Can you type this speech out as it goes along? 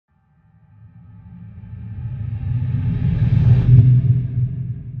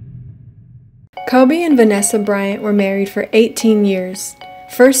Kobe and Vanessa Bryant were married for 18 years,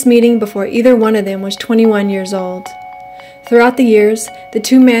 first meeting before either one of them was 21 years old. Throughout the years, the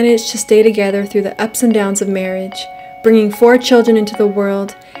two managed to stay together through the ups and downs of marriage, bringing 4 children into the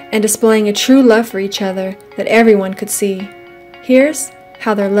world and displaying a true love for each other that everyone could see. Here's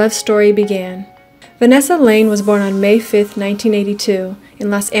how their love story began. Vanessa Lane was born on May 5, 1982, in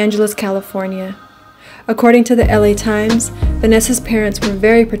Los Angeles, California. According to the LA Times, Vanessa's parents were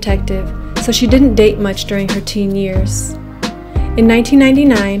very protective, so she didn't date much during her teen years. In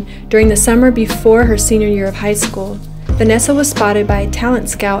 1999, during the summer before her senior year of high school, Vanessa was spotted by a talent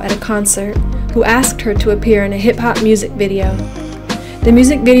scout at a concert who asked her to appear in a hip-hop music video. The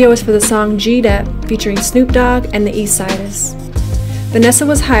music video was for the song G'd Up, featuring Snoop Dogg and the Eastsiders. Vanessa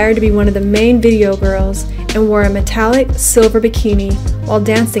was hired to be one of the main video girls and wore a metallic silver bikini while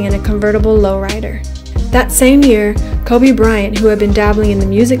dancing in a convertible lowrider. That same year, Kobe Bryant, who had been dabbling in the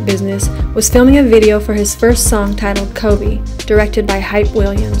music business, was filming a video for his first song titled Kobe, directed by Hype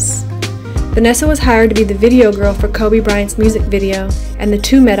Williams. Vanessa was hired to be the video girl for Kobe Bryant's music video, and the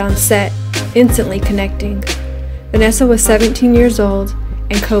two met on set, instantly connecting. Vanessa was 17 years old,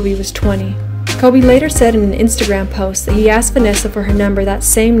 and Kobe was 20. Kobe later said in an Instagram post that he asked Vanessa for her number that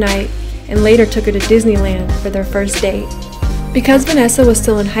same night and later took her to Disneyland for their first date. Because Vanessa was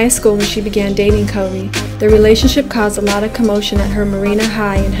still in high school when she began dating Kobe, their relationship caused a lot of commotion at her Marina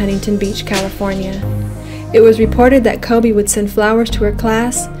High in Huntington Beach, California. It was reported that Kobe would send flowers to her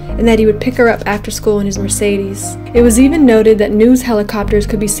class and that he would pick her up after school in his Mercedes. It was even noted that news helicopters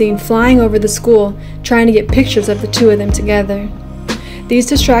could be seen flying over the school trying to get pictures of the two of them together. These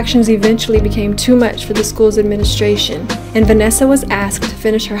distractions eventually became too much for the school's administration, and Vanessa was asked to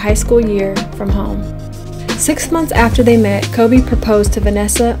finish her high school year from home. 6 months after they met, Kobe proposed to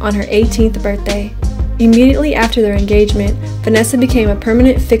Vanessa on her 18th birthday. Immediately after their engagement, Vanessa became a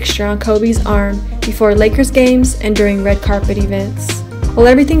permanent fixture on Kobe's arm before Lakers games and during red carpet events. While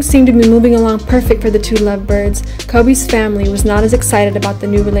everything seemed to be moving along perfect for the two lovebirds, Kobe's family was not as excited about the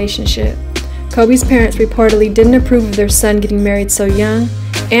new relationship. Kobe's parents reportedly didn't approve of their son getting married so young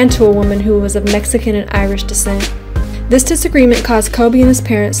and to a woman who was of Mexican and Irish descent. This disagreement caused Kobe and his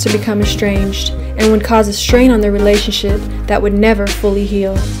parents to become estranged and would cause a strain on their relationship that would never fully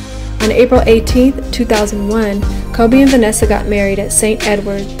heal. On April 18, 2001, Kobe and Vanessa got married at St.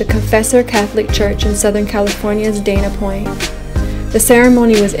 Edward, the Confessor Catholic Church in Southern California's Dana Point. The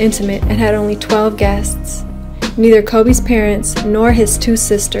ceremony was intimate and had only 12 guests. Neither Kobe's parents nor his 2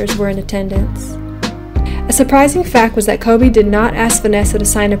 sisters were in attendance. A surprising fact was that Kobe did not ask Vanessa to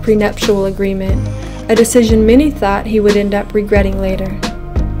sign a prenuptial agreement, a decision many thought he would end up regretting later.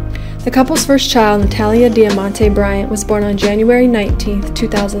 The couple's first child, Natalia Diamante Bryant, was born on January 19,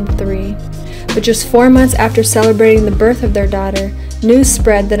 2003. But just 4 months after celebrating the birth of their daughter, news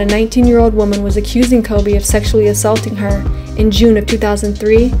spread that a 19-year-old woman was accusing Kobe of sexually assaulting her in June of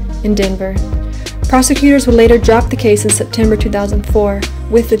 2003 in Denver. Prosecutors would later drop the case in September 2004,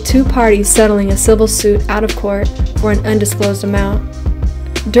 with the two parties settling a civil suit out of court for an undisclosed amount.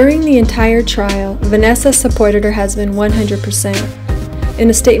 During the entire trial, Vanessa supported her husband 100%. In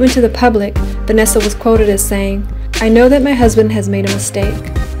a statement to the public, Vanessa was quoted as saying, "I know that my husband has made a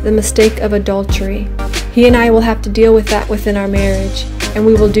mistake, the mistake of adultery. He and I will have to deal with that within our marriage, and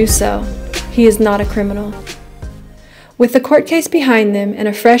we will do so. He is not a criminal." With the court case behind them and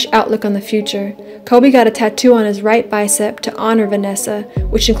a fresh outlook on the future, Kobe got a tattoo on his right bicep to honor Vanessa,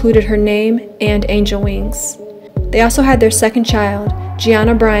 which included her name and angel wings. They also had their second child,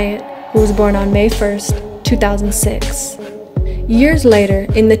 Gianna Bryant, who was born on May 1, 2006. Years later,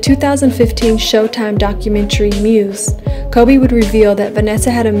 in the 2015 Showtime documentary Muse, Kobe would reveal that Vanessa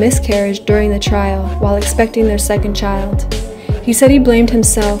had a miscarriage during the trial while expecting their second child. He said he blamed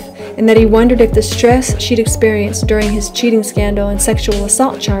himself and that he wondered if the stress she'd experienced during his cheating scandal and sexual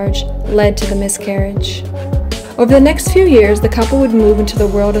assault charge led to the miscarriage. Over the next few years, the couple would move into the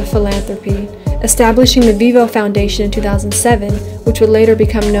world of philanthropy, establishing the Vivo Foundation in 2007, which would later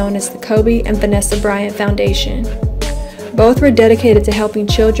become known as the Kobe and Vanessa Bryant Foundation. Both were dedicated to helping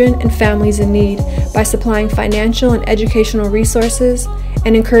children and families in need by supplying financial and educational resources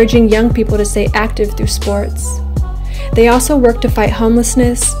and encouraging young people to stay active through sports. They also worked to fight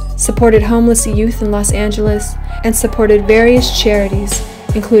homelessness, supported homeless youth in Los Angeles, and supported various charities,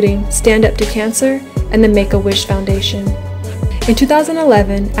 including Stand Up to Cancer and the Make-A-Wish Foundation. In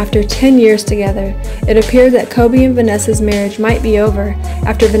 2011, after 10 years together, it appeared that Kobe and Vanessa's marriage might be over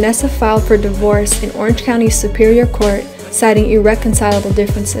after Vanessa filed for divorce in Orange County's Superior Court, citing irreconcilable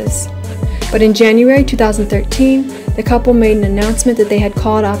differences. But in January 2013, the couple made an announcement that they had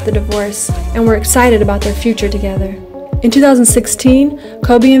called off the divorce and were excited about their future together. In 2016,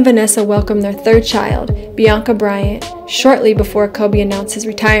 Kobe and Vanessa welcomed their third child, Bianca Bryant, shortly before Kobe announced his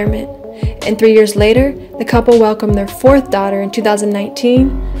retirement. And 3 years later, the couple welcomed their fourth daughter in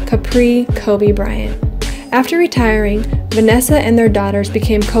 2019, Capri Kobe Bryant. After retiring, Vanessa and their daughters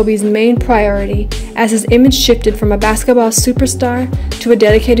became Kobe's main priority as his image shifted from a basketball superstar to a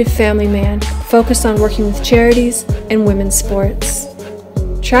dedicated family man focused on working with charities and women's sports.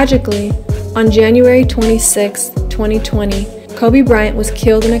 Tragically, on January 26, 2020, Kobe Bryant was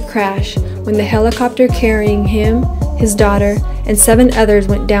killed in a crash when the helicopter carrying him, his daughter, and 7 others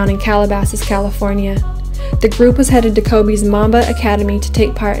went down in Calabasas, California. The group was headed to Kobe's Mamba Academy to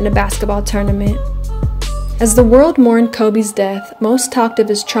take part in a basketball tournament. As the world mourned Kobe's death, most talked of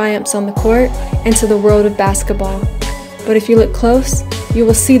his triumphs on the court and to the world of basketball. But if you look close, you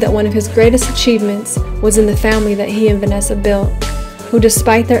will see that one of his greatest achievements was in the family that he and Vanessa built, who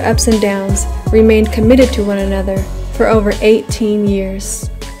despite their ups and downs, remained committed to one another for over 18 years.